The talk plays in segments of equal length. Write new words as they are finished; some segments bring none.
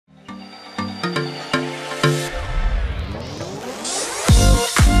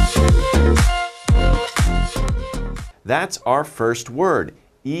That's our first word,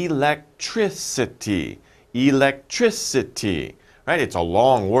 electricity. Electricity, right? It's a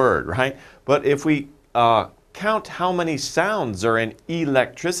long word, right? But if we count how many sounds are in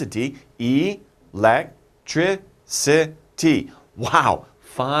electricity, electricity. Wow,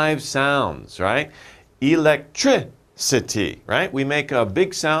 5 sounds, right? Electricity, right? We make a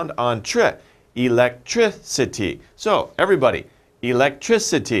big sound on tr. Electricity. So, everybody,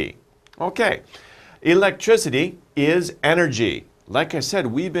 electricity. Okay, electricity is energy. Like I said,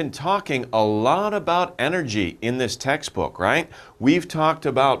 we've been talking a lot about energy in this textbook, right? We've talked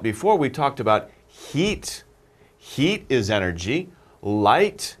about, before we talked about heat. Heat is energy.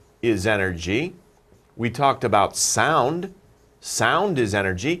 Light is energy. We talked about sound. Sound is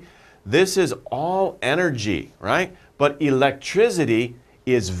energy. This is all energy, right? But electricity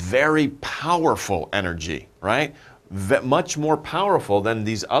is very powerful energy, right? Much more powerful than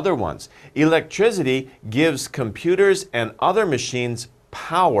these other ones. Electricity gives computers and other machines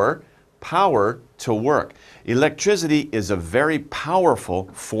power to work. Electricity is a very powerful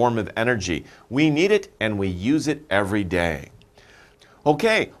form of energy. We need it and we use it every day.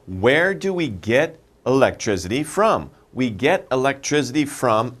 Okay, where do we get electricity from? We get electricity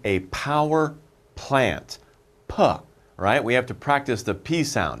from a power plant. P, right? We have to practice the P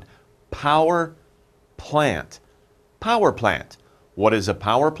sound. Power plant. Power plant. What is a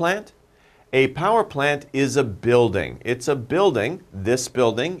power plant? A power plant is a building. It's a building. This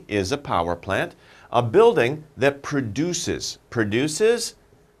building is a power plant. A building that produces. Produces,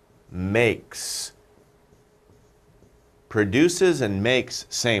 makes. Produces and makes,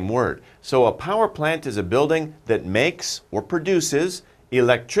 same word. So a power plant is a building that makes or produces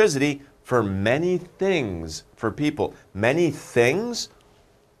electricity for many things for people. Many things?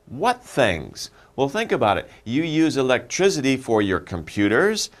 What things? Well, think about it. You use electricity for your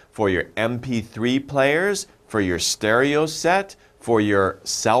computers, for your MP3 players, for your stereo set, for your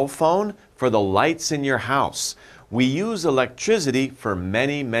cell phone, for the lights in your house. We use electricity for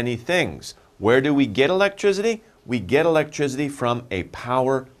many, many things. Where do we get electricity? We get electricity from a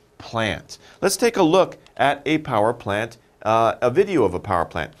power plant. Let's take a look at a power plant, a video of a power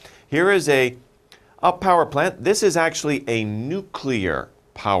plant. Here is a power plant. This is actually a nuclear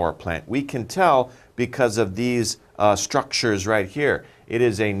power plant. We can tell because of these structures right here. It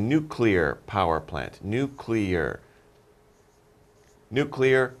is a nuclear power plant. Nuclear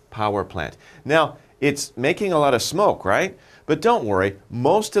power plant. Now, it's making a lot of smoke, right? But don't worry,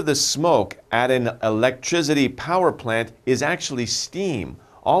 most of the smoke at an electricity power plant is actually steam.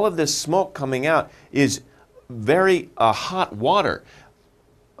 All of this smoke coming out is very hot water.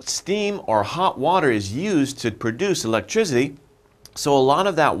 Steam or hot water is used to produce electricity. So a lot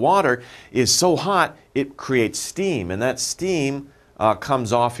of that water is so hot, it creates steam, and that steam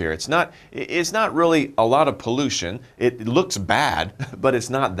comes off here. It's not really a lot of pollution. It looks bad, but it's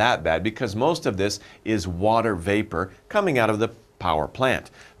not that bad because most of this is water vapor coming out of the power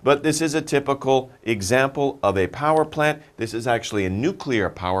plant. But this is a typical example of a power plant. This is actually a nuclear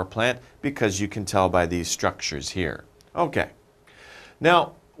power plant because you can tell by these structures here. Okay.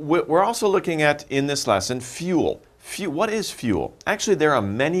 Now, we're also looking at, in this lesson, fuel. What is fuel? Actually, there are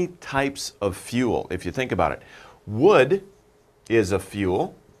many types of fuel, if you think about it. Wood is a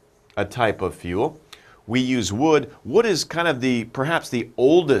fuel, a type of fuel. We use wood. Wood is kind of perhaps the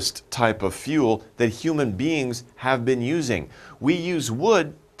oldest type of fuel that human beings have been using. We use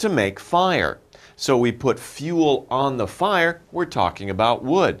wood to make fire. So we put fuel on the fire, we're talking about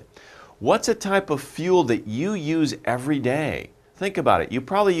wood. What's a type of fuel that you use every day? Think about it. You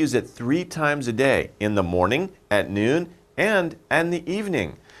probably use it 3 times a day, in the morning, at noon, and in the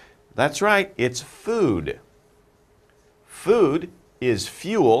evening. That's right, it's food. Food is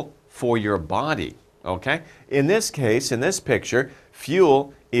fuel for your body, okay? In this case, in this picture,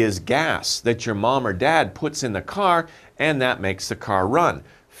 fuel is gas that your mom or dad puts in the car, and that makes the car run.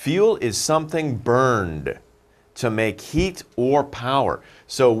 Fuel is something burned to make heat or power.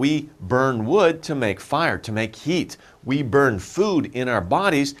 So we burn wood to make fire, to make heat. We burn food in our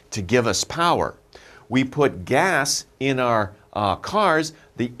bodies to give us power. We put gas in our cars.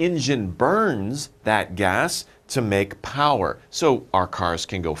 The engine burns that gas to make power. So our cars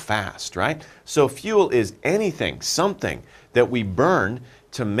can go fast, right? So fuel is anything, something that we burn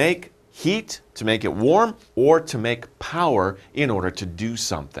to make heat, to make it warm, or to make power in order to do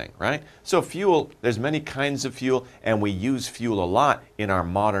something, right? So fuel, there's many kinds of fuel, and we use fuel a lot in our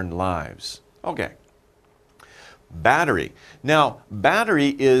modern lives. Okay. Battery. Now,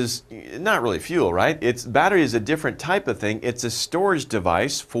 battery is not really fuel, right? Battery is a different type of thing. It's a storage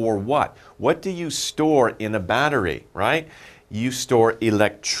device for what? What do you store in a battery, right? You store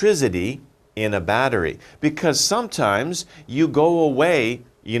electricity in a battery? Because sometimes you go away,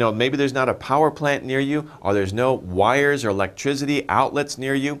 maybe there's not a power plant near you, or there's no wires or electricity outlets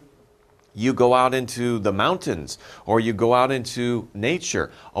near you. You go out into the mountains, or you go out into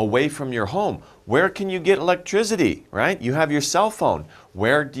nature, away from your home. Where can you get electricity, right? You have your cell phone.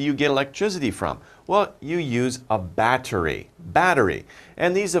 Where do you get electricity from? Well, you use a battery.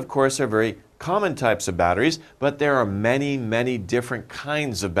 And these, of course, are very common types of batteries, but there are many, many different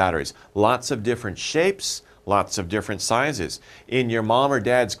kinds of batteries. Lots of different shapes, lots of different sizes. In your mom or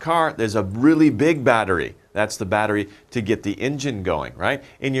dad's car, there's a really big battery. That's the battery to get the engine going, right?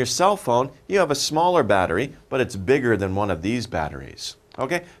 In your cell phone, you have a smaller battery, but it's bigger than one of these batteries.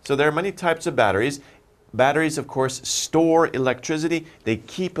 Okay, so there are many types of batteries. Batteries, of course, store electricity. They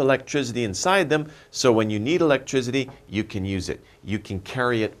keep electricity inside them, so when you need electricity, you can use it. You can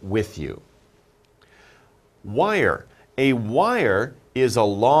carry it with you. Wire. A wire is a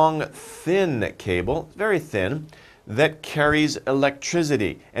long, thin cable, very thin, that carries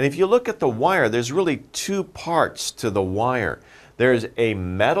electricity. And if you look at the wire, there's really two parts to the wire. There's a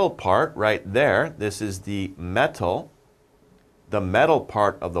metal part right there. This is the metal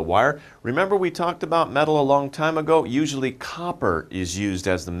part of the wire. Remember we talked about metal a long time ago? Usually copper is used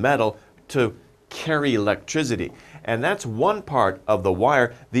as the metal to carry electricity. And that's one part of the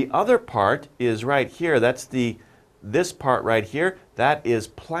wire. The other part is right here. That's this part right here. That is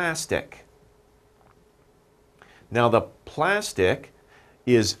plastic. Now the plastic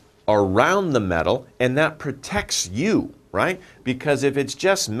is around the metal, and that protects you, right? Because if it's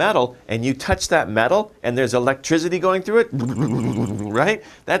just metal and you touch that metal and there's electricity going through it, right?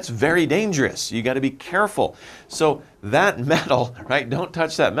 That's very dangerous. You got to be careful. So that metal, right? Don't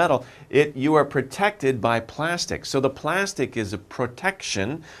touch that metal. You are protected by plastic. So the plastic is a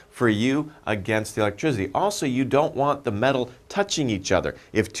protection for you against the electricity. Also, you don't want the metal touching each other.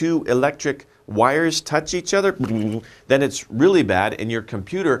 If two electric wires touch each other, then it's really bad and your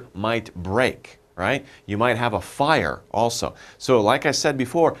computer might break, right? You might have a fire also. So like I said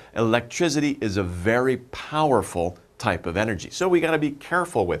before, electricity is a very powerful type of energy. So we got to be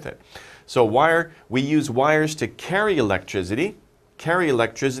careful with it. So we use wires to carry electricity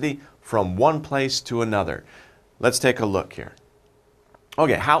from one place to another. Let's take a look here.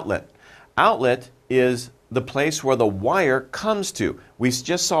 Okay, outlet. Outlet is the place where the wire comes to. We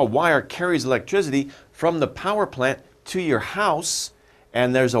just saw wire carries electricity from the power plant to your house,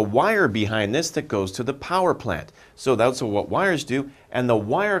 and there's a wire behind this that goes to the power plant. So that's what wires do, and the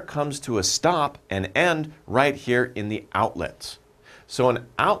wire comes to a stop and end right here in the outlet. So an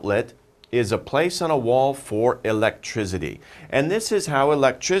outlet is a place on a wall for electricity. And this is how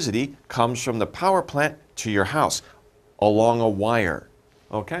electricity comes from the power plant to your house, along a wire.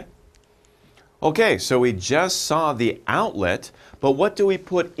 Okay? Okay, so we just saw the outlet, but what do we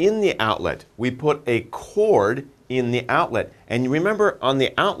put in the outlet? We put a cord in the outlet. And you remember on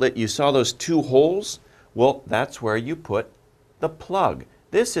the outlet you saw those two holes? Well, that's where you put the plug.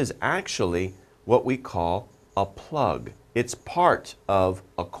 This is actually what we call a plug. It's part of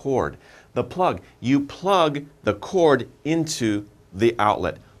a cord. The plug. You plug the cord into the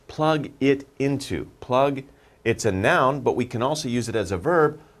outlet. Plug it into. Plug, it's a noun, but we can also use it as a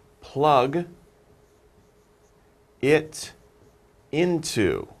verb. Plug it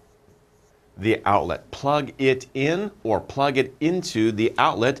into the outlet. Plug it in or plug it into the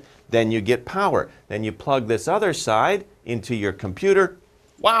outlet, then you get power. Then you plug this other side into your computer.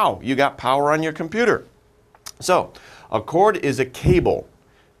 Wow, you got power on your computer. So, a cord is a cable.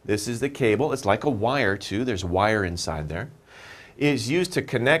 This is the cable. It's like a wire too. There's wire inside there. It is used to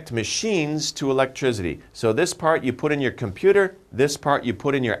connect machines to electricity. So this part you put in your computer, this part you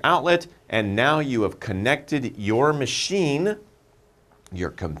put in your outlet, and now you have connected your machine,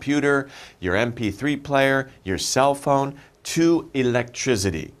 your computer, your MP3 player, your cell phone, to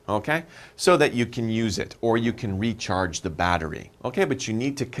electricity, okay? So that you can use it or you can recharge the battery, okay? But you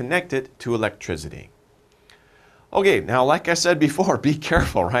need to connect it to electricity. Okay, now like I said before, be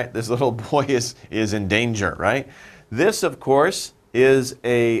careful, right? This little boy is in danger, right? This, of course, is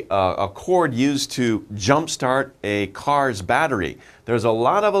a cord used to jumpstart a car's battery. There's a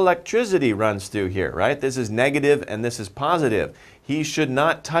lot of electricity runs through here, right? This is negative and this is positive. He should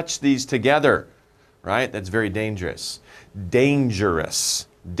not touch these together, right? That's very dangerous. Dangerous.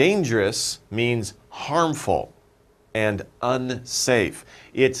 Dangerous means harmful and unsafe.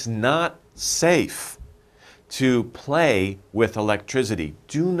 It's not safe to play with electricity.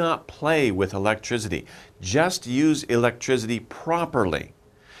 Do not play with electricity. Just use electricity properly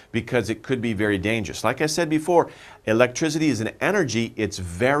because it could be very dangerous. Like I said before, electricity is an energy. It's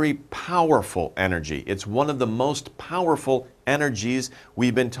very powerful energy. It's one of the most powerful energies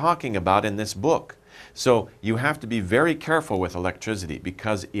we've been talking about in this book. So you have to be very careful with electricity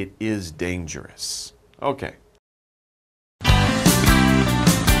because it is dangerous. Okay.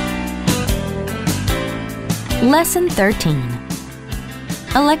 Lesson 13.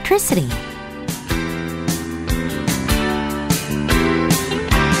 Electricity.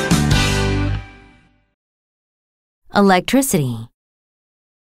 Electricity.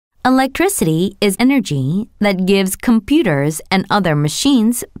 Electricity is energy that gives computers and other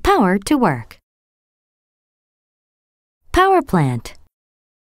machines power to work. Power plant.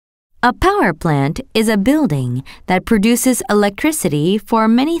 A power plant is a building that produces electricity for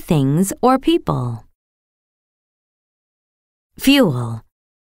many things or people. Fuel.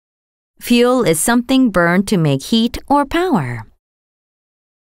 Fuel is something burned to make heat or power.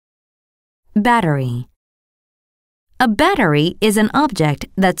 Battery. A battery is an object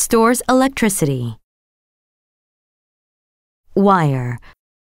that stores electricity. Wire.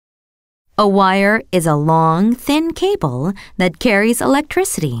 A wire is a long, thin cable that carries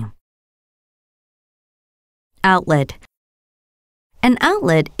electricity. Outlet. An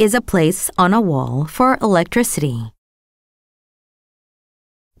outlet is a place on a wall for electricity.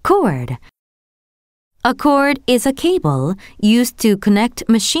 Cord. A cord is a cable used to connect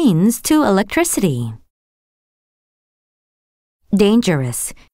machines to electricity.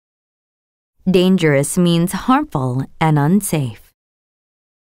 Dangerous. Dangerous means harmful and unsafe.